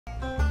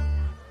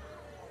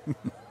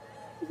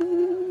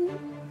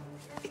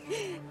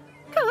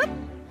Come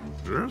on.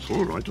 Yes,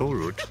 all right, all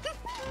right.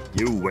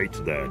 You wait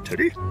there,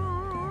 Teddy.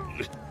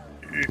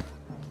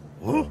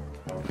 Oh.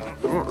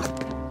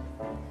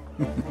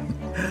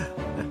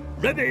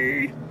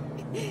 Ready?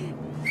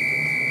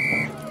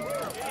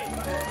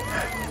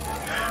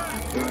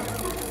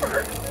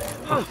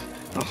 Oh.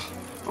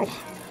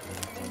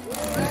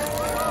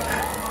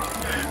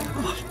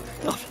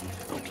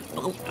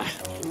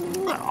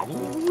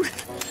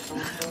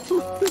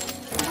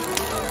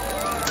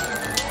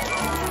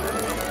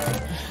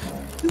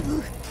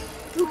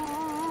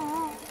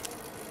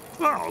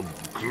 Oh,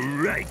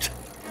 great!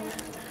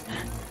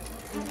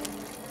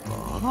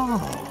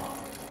 Oh.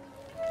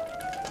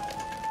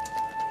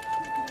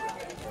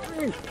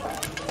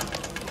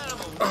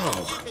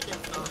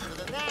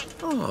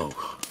 Oh.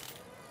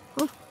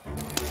 Oh.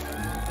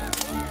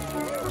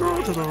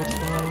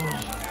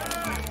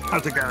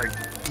 How's it going?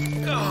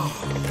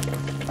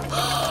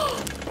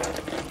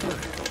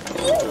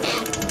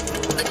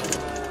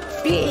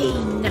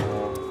 Bean!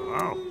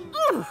 Wow.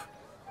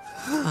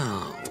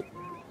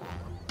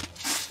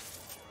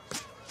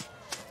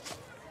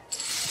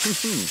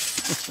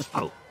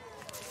 Oh.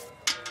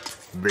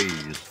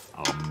 These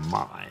are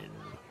mine.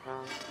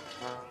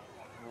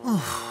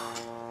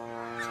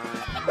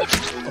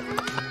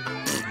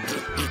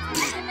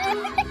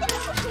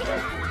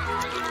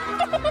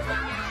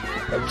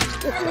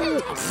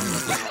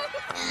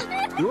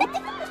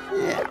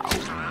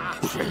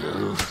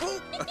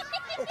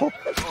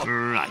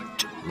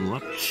 Right,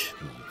 watch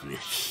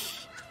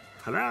this.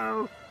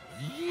 Hello?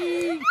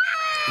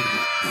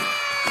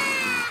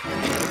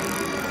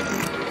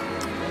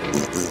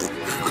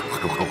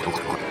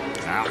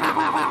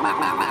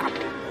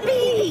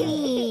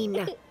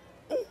 Bean!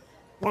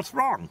 What's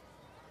wrong?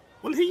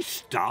 Well, he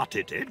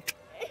started it.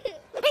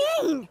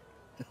 Bean!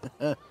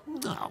 Oh.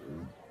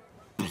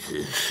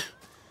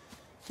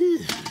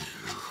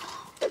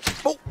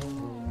 Oh.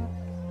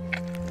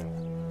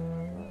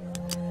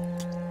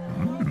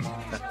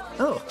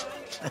 Oh.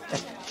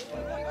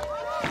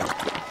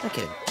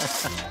 Okay.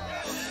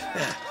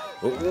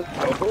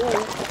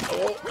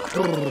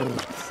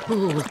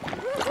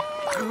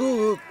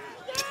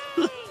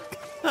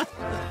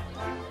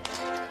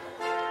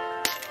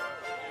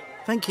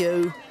 Thank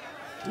you.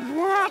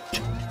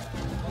 What?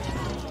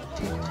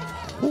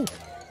 Oh.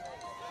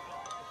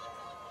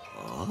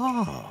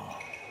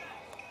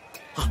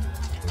 Ah.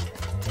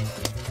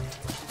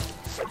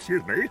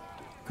 Excuse me.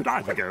 Could I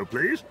have a go,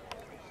 please?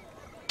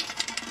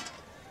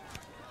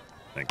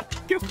 Thank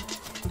you.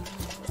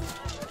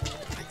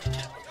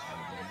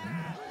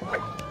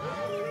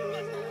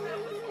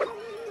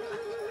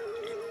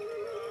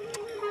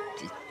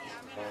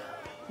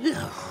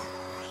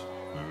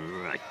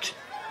 Right.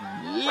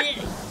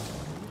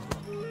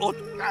 Oh,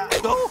 no.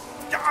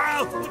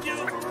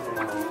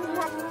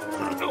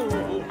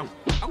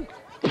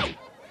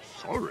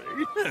 Sorry.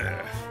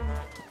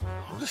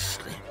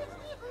 Honestly.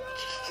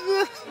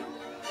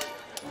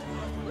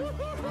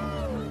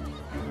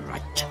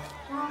 Right.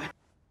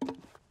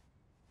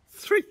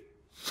 3,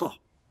 4.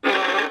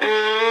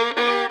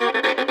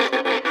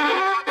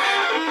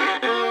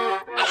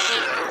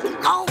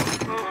 Oh!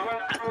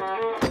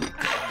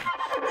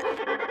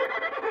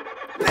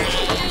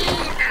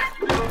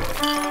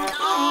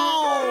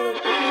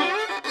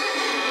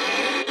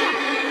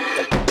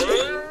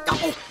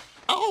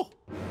 Oh!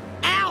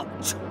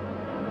 Ouch!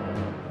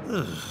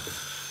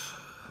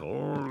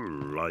 All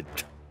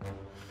right.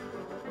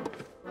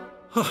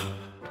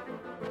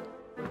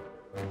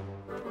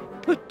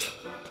 But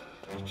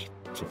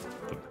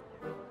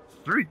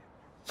 3,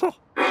 4.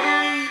 Oi!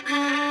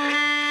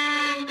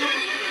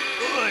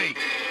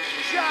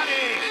 Shut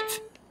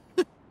it!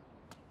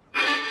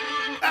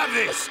 Have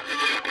this!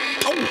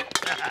 Oh!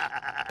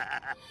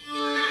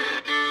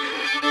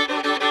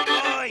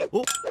 Oi!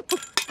 Oh!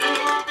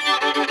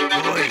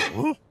 Oi!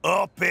 Oh!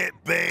 Up it,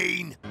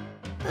 Bean!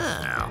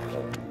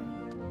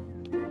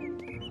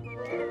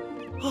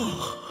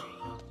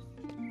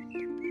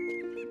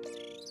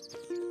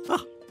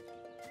 Ah,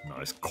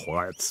 nice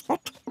quiet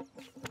spot.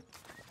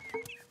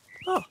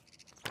 Ah,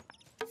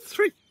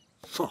 3,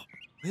 4.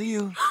 Will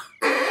you?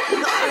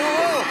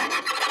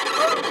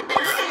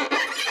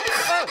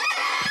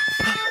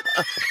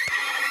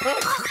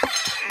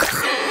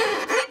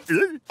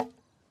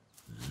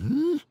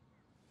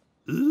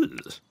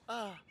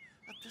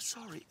 I'm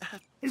sorry.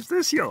 Is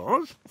this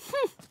yours?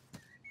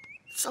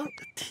 Sorry.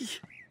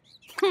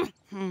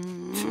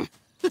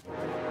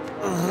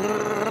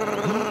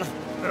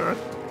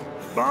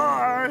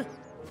 Bye.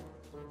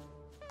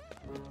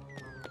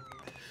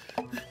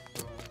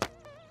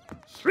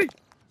 3,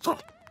 4.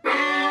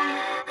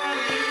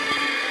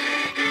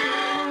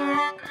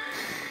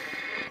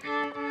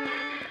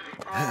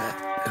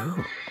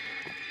 Oh.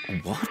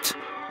 What?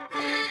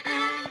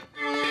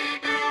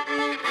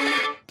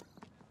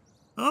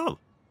 Oh,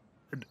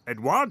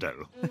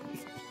 Eduardo.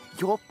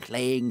 Your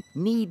playing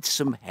needs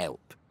some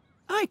help.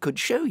 I could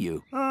show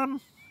you. Oh,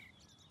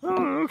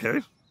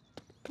 okay.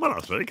 Well,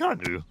 that's very kind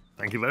of you.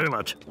 Thank you very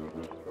much.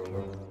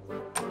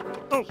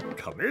 Oh,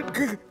 come in.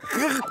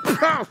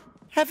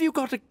 Have you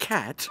got a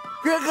cat?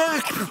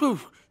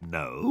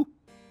 No.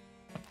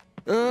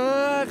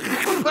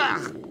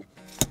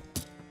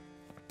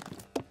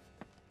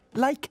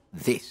 Like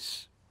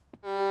this.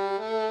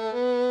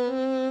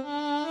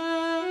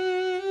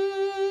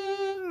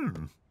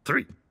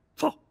 Three,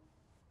 four.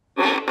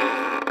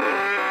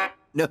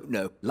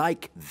 No,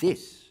 like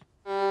this.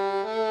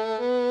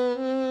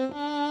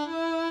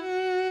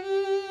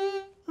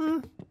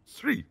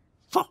 Three,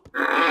 four.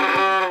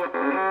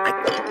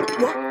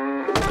 What?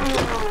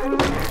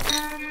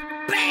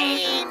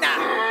 Bean!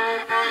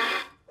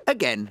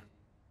 Again.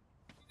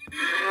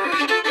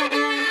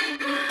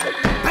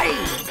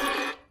 Bean!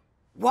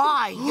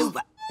 Why, you...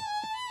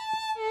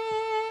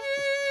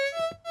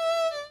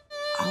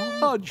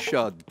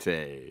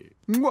 Enchante.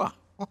 Mwah.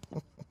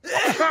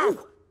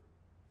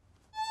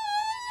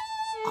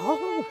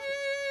 Oh,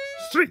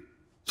 Three,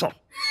 four.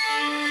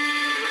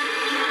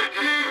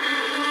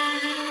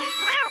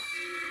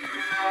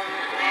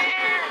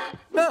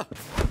 Ah.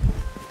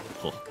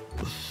 Oh.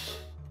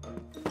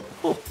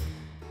 Oh.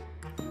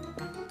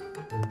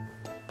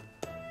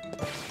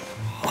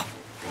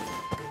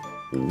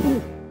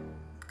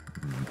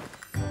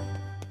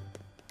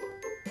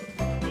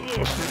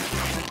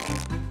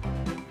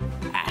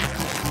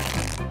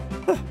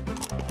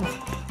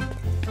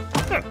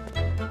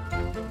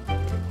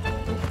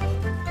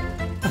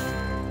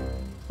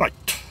 Right.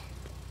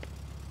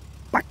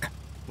 Back.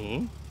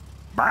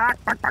 Back.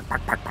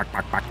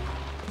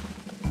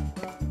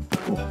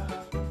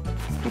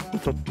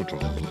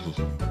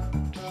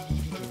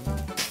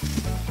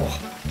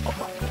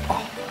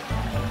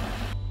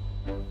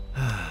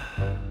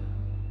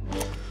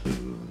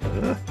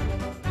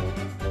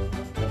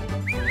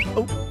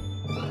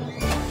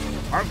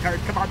 Okay,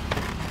 come on.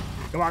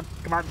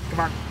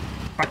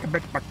 Back a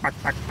bit, back.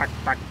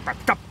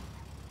 Stop.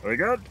 Very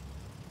good.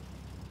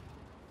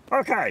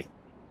 Okay,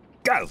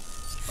 go.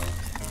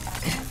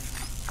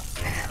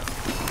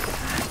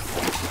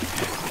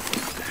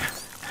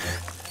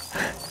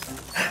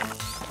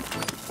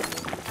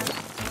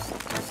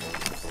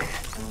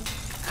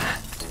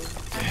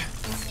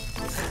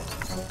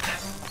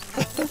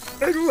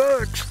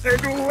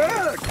 It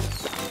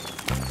works.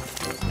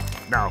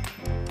 Now,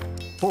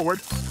 forward.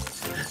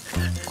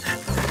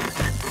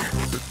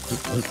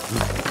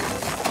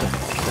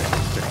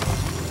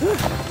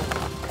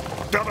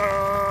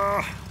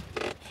 Ta-da!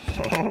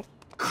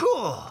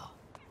 Cool.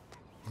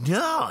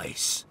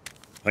 Nice.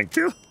 Thank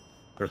you.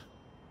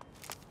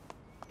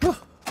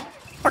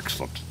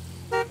 Excellent.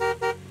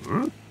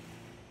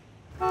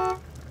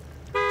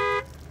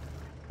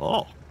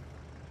 Oh.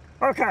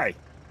 Okay.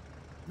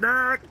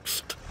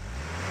 Next.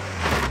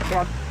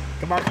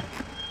 Come on.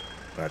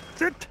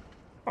 That's it.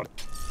 Oh.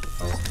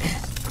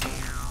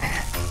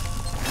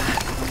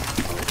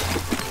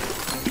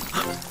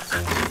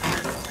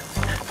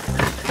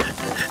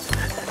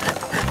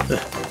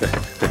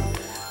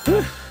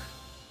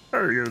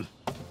 There he is.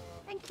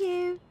 thank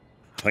you.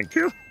 Thank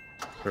you.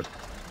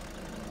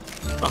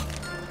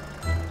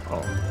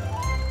 Oh.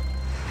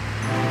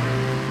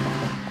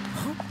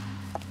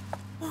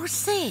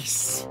 What's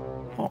this?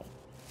 Oh.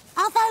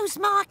 Are those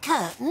my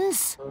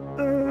curtains?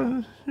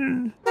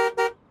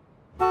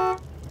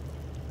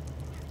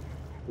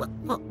 What?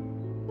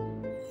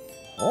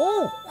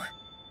 Oh.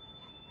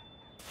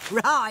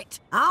 Right,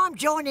 I'm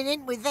joining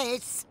in with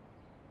this.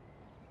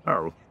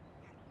 Oh.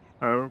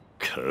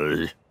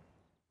 Okay.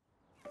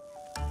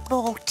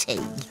 More tea.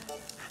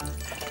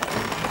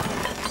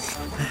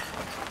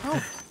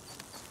 Oh,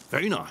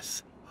 very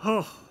nice.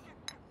 Oh.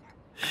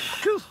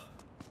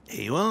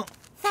 Here you are.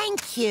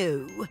 Thank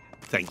you.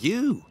 Thank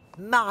you.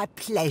 My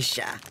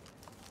pleasure.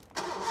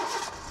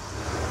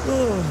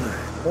 Oh.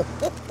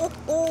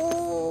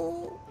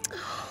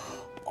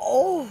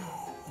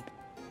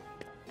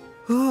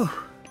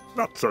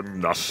 That's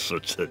enough for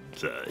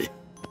today.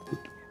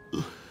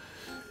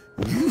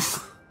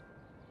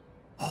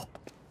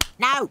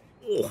 No.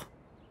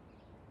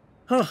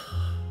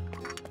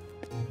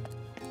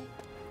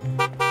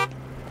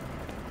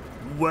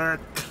 We're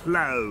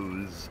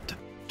closed,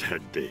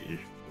 Teddy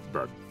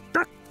the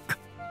duck.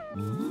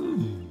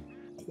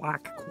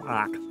 Quack,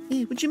 quack.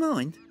 Hey, would you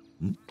mind?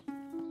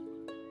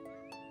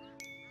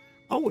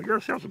 Oh,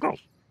 yes, of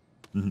course.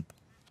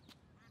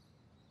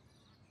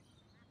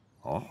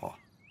 Oh.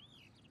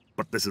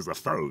 But this is a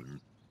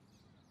phone.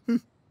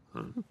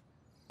 Huh?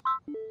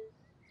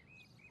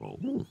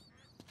 Oh.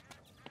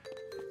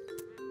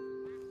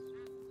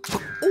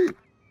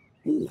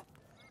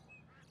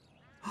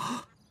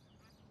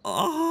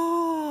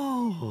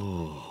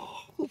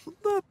 Oh,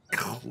 that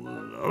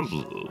clever.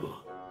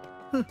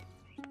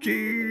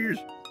 Cheese.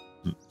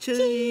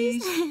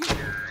 Cheese.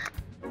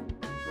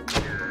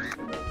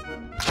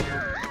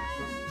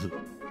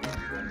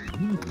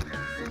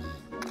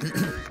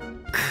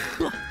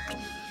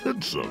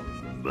 It's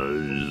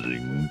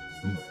amazing.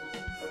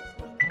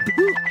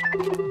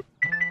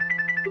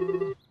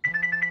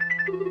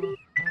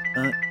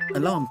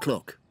 Alarm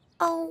clock.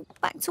 Oh,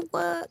 back to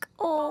work.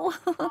 Oh.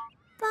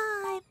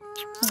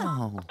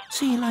 Oh,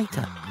 see you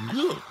later.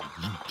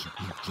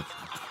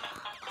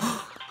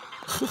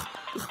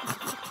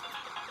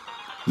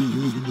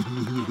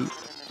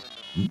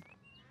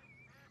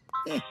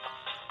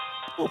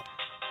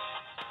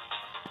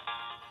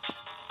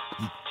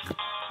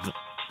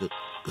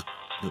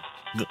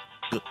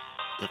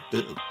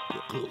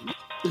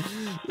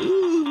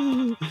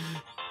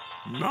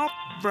 Not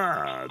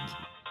bad.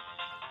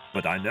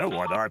 But I know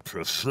what I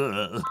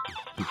prefer.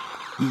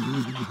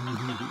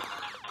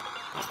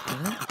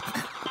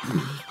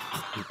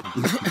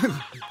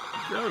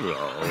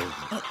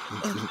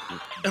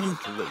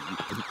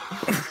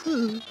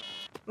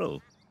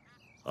 Oh,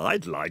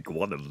 I'd like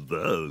one of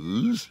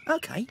those.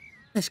 OK,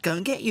 let's go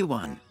and get you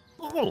one.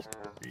 Oh,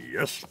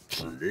 yes,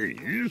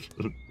 please.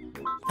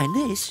 And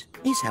this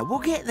is how we'll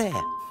get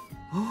there.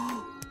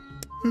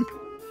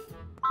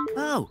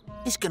 Oh,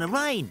 it's going to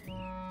rain.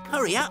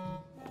 Hurry up.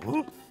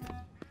 Oh.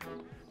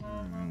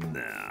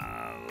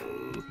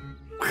 No.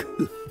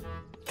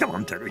 Come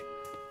on, Terry.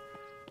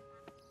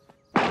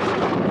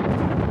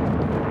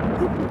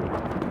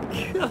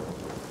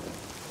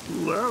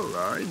 Well,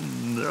 I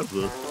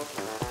never.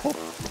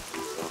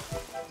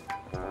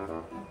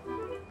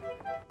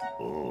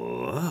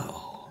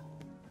 Wow.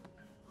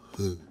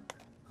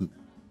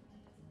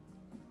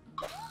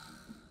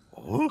 Oh.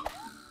 Oh.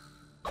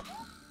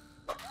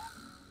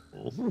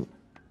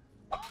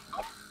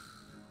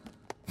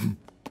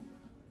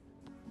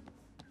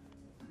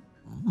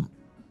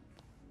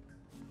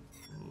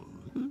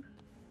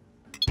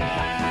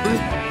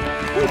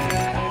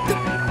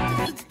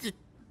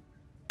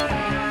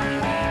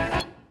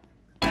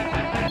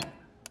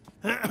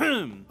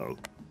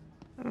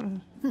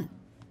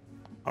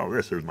 Oh,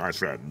 this is my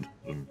friend.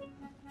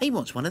 He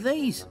wants one of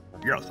these.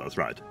 Yes, that's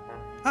right.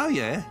 Oh,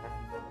 yeah?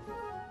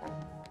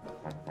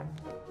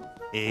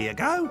 Here you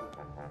go.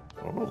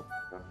 Oh.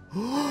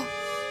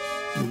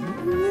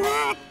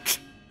 What?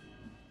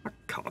 I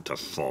can't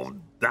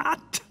afford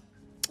that.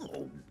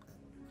 Oh,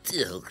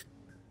 ugh.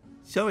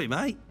 Sorry,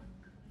 mate.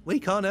 We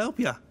can't help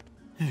you.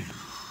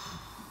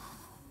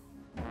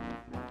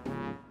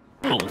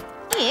 Oh.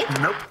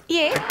 Nope.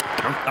 Yeah.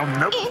 Oh,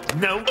 nope.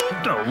 No,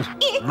 no,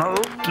 no,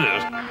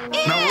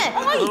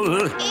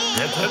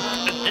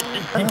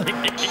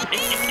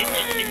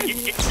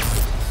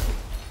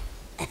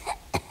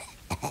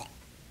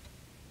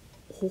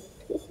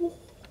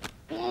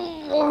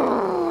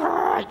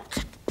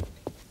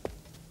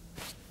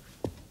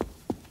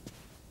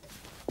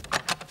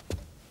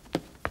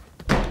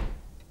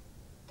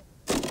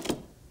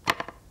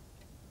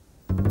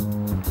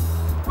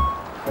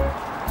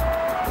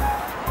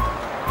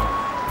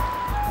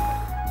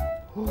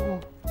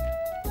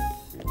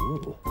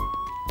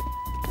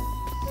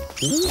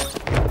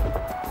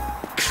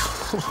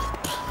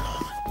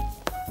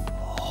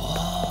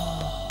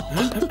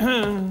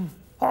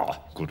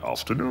 good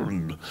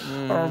afternoon.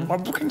 I'm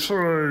looking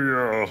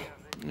for a,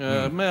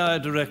 May I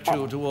direct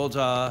you towards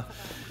our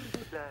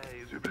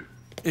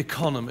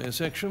economy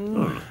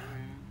section?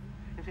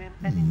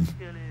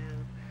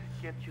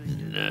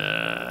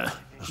 Nah,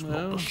 that's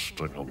not the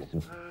thing I'm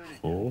looking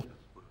for.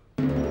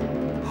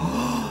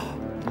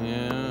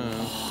 Yeah.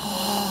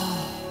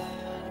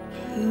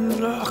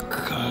 Look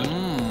at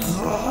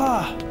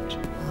that.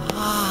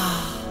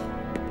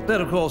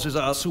 That, of course, is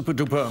our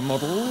super-duper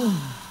model.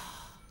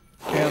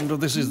 And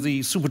this is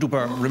the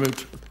super-duper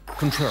remote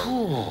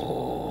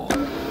control.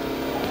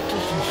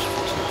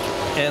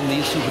 And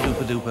the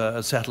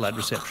super-duper-duper satellite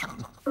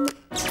reception. Look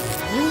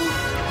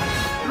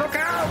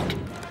out!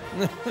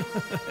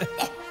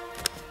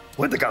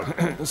 Where'd they go?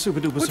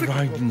 Super-duper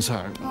surviving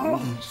sound.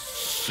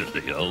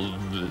 Silly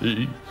old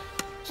me.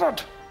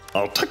 That,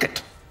 I'll take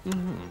it.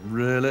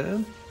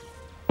 Really?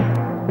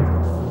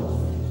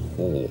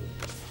 Oh.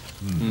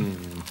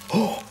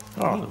 Oh.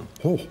 Ah.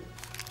 Oh.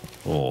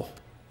 Oh.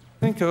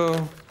 Thank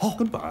you.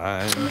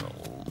 Goodbye.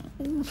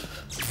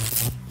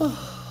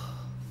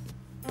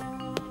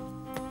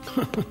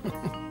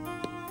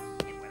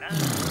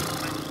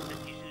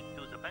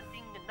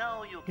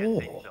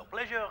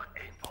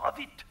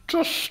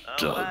 Just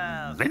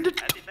a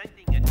minute.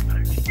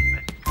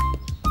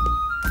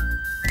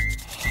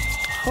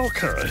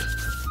 Okay.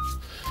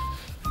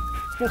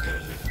 Okay.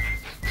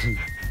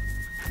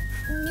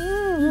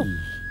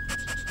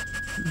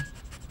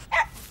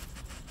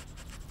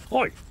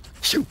 Oi!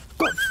 Shoot!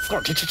 Go!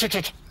 Go!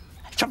 Get!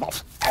 Jump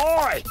off!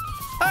 Oi!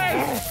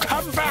 Hey!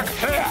 Come back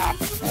here!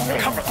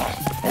 Come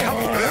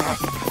here!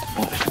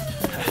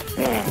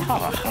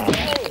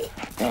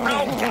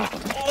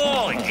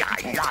 Oh,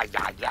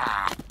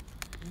 yeah!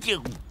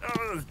 You!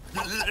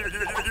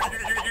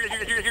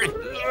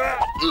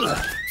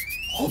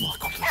 Oh my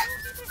goodness!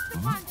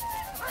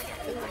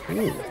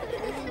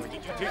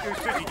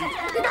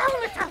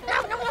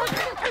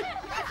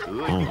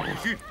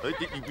 I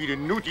think you'd be the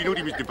naughty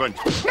Mr. Punch.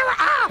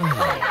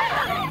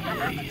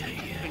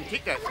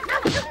 Take that.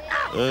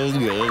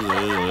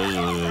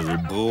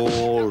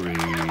 Boring.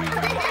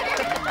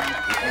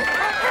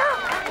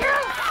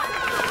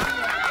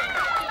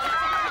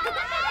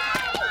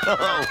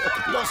 Oh,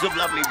 lots of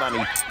lovely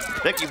money.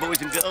 Thank you,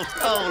 boys and girls.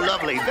 Oh,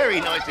 lovely.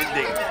 Very nice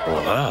indeed.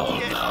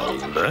 Well, now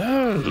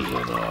there's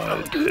an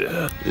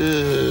idea.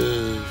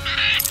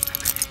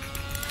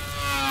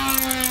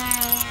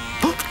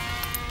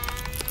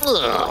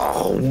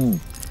 Oh.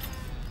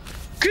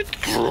 Get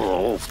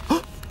through.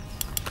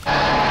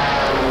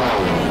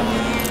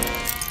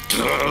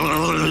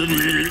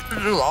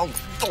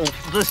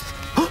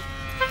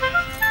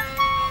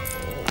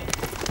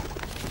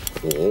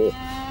 Oh.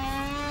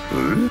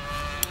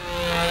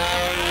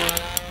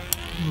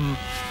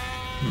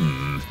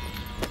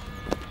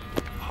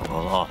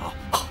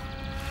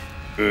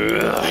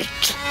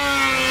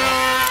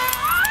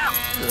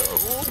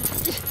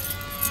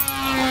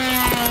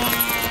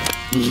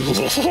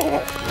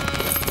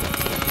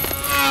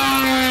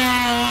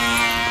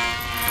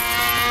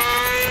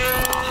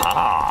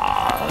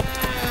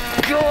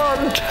 Go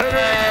on,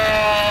 Terry!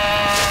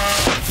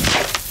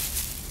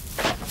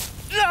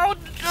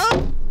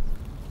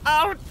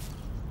 Out!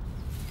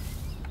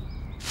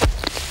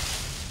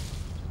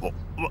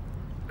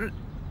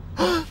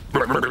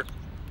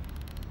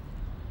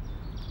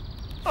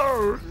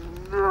 Oh,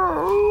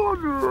 no!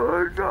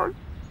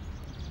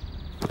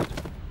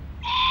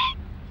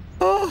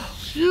 Oh,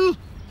 you!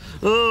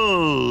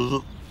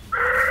 Oh!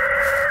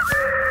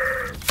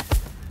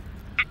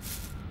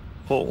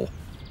 Oh!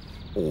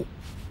 Oh!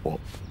 Oh!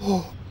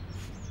 Oh!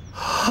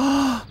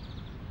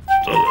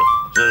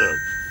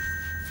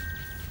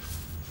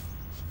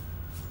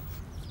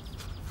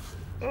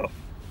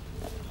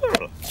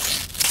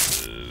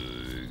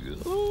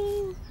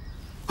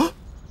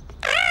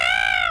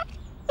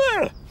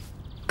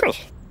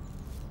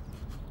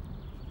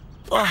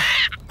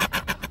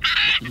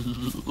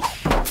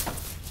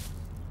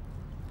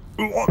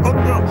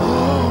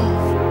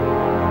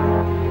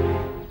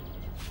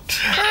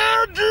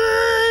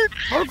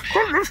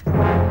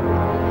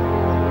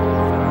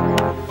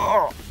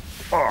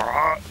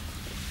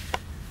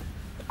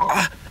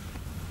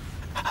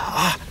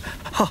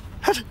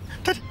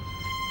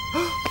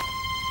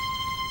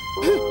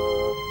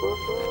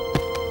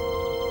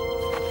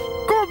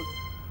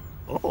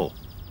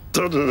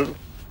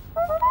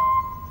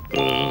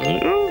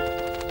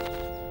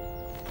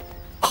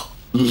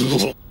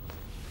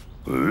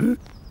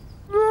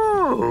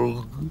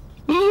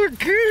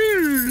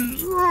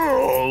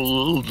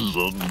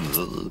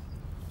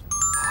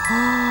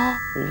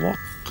 What?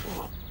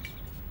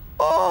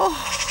 Oh!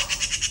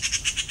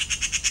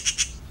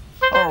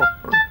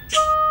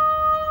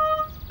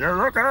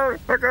 Yeah, okay.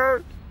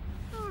 What?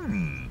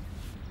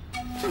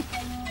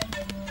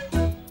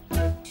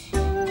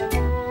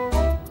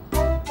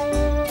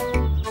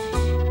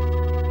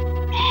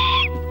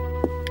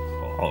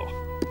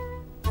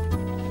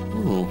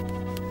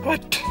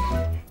 Let's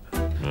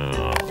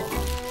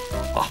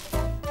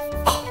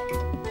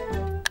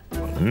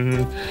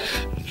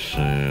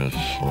see,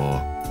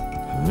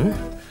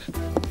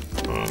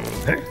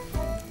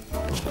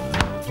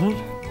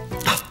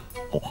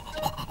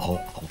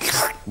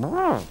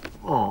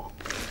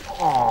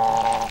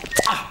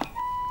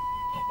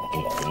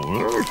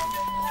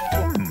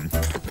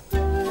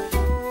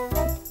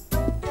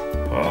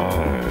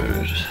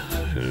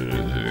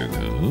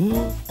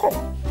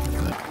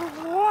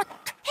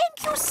 Thank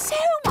you so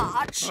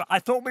much. I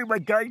thought we were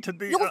going to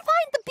the... You'll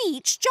find the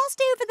beach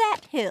just over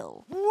that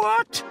hill.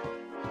 What?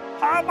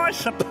 How am I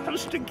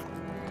supposed to...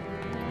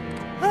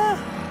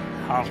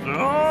 After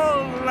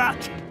all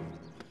that...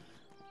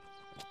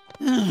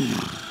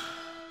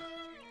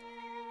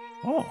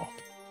 Oh.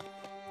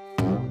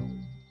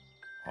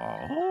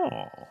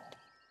 Oh.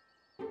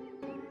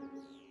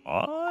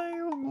 I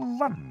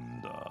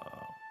wonder...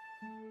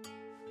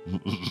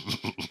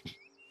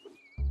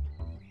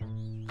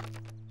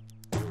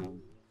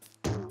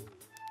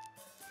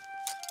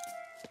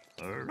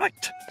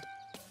 Right.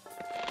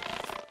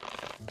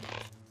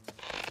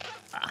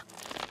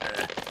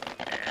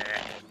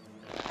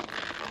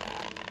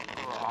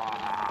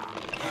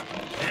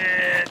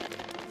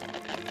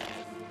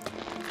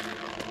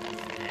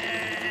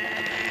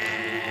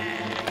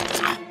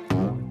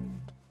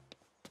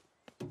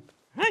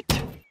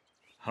 Right.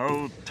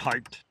 Hold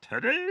tight,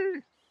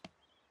 Teddy.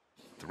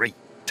 3,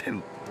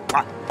 2,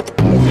 1.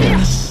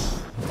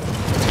 Yes!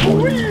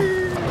 Whee!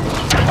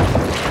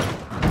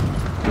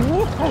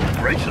 Oh,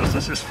 gracious,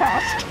 this is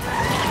fast.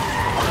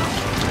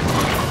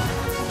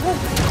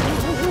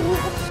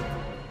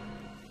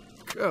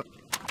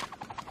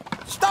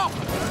 Stop!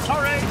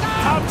 Sorry,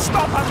 can't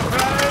stop, I'm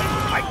afraid.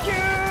 Thank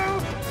you.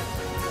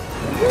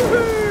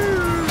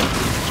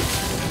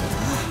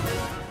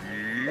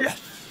 Yes.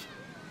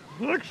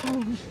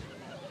 Excellent.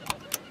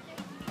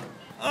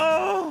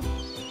 Oh,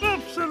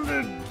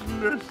 absolute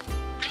bliss.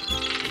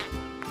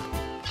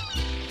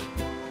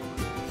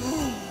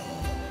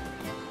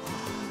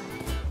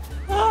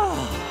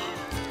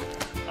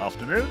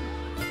 Afternoon.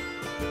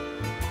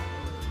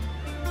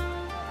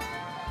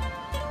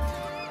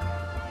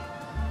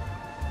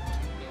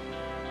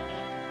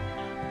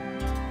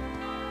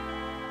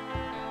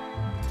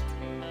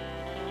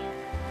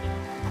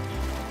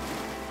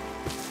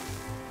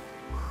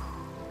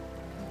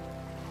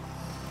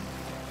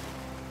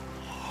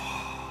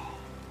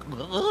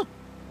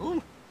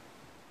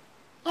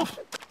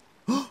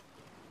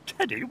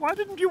 Teddy, why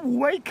didn't you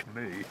wake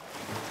me?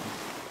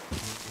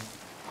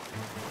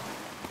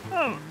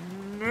 Oh,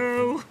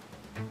 no.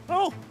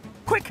 Oh,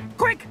 quick,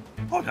 quick.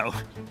 Oh, no.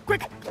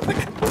 Quick, quick.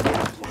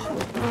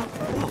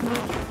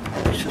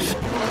 Jesus.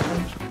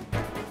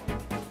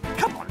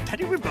 Come on,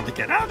 Teddy, we've got to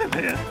get out of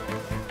here.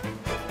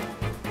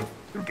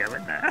 You go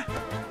in there.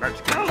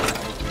 Let's go.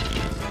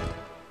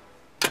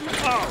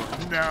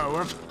 Oh, no,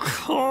 of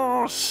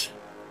course.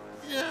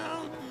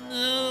 Oh,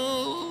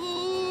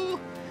 no.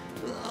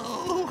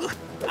 Oh.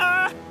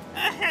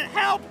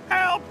 Help,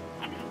 help.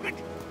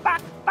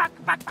 Back,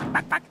 back, back, back,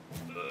 back, back.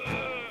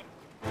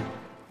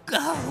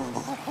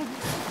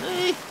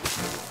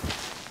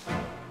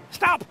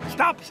 Stop,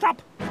 stop,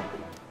 stop.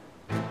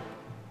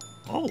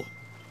 Oh,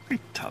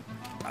 wait a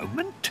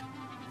moment.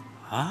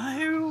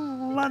 I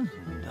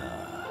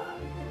wonder.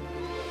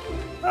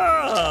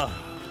 Ah,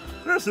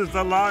 this is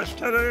the last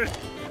Teddy.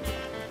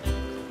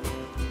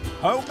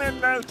 Home in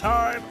no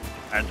time,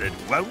 and it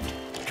won't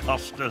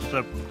cost us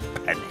a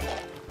penny.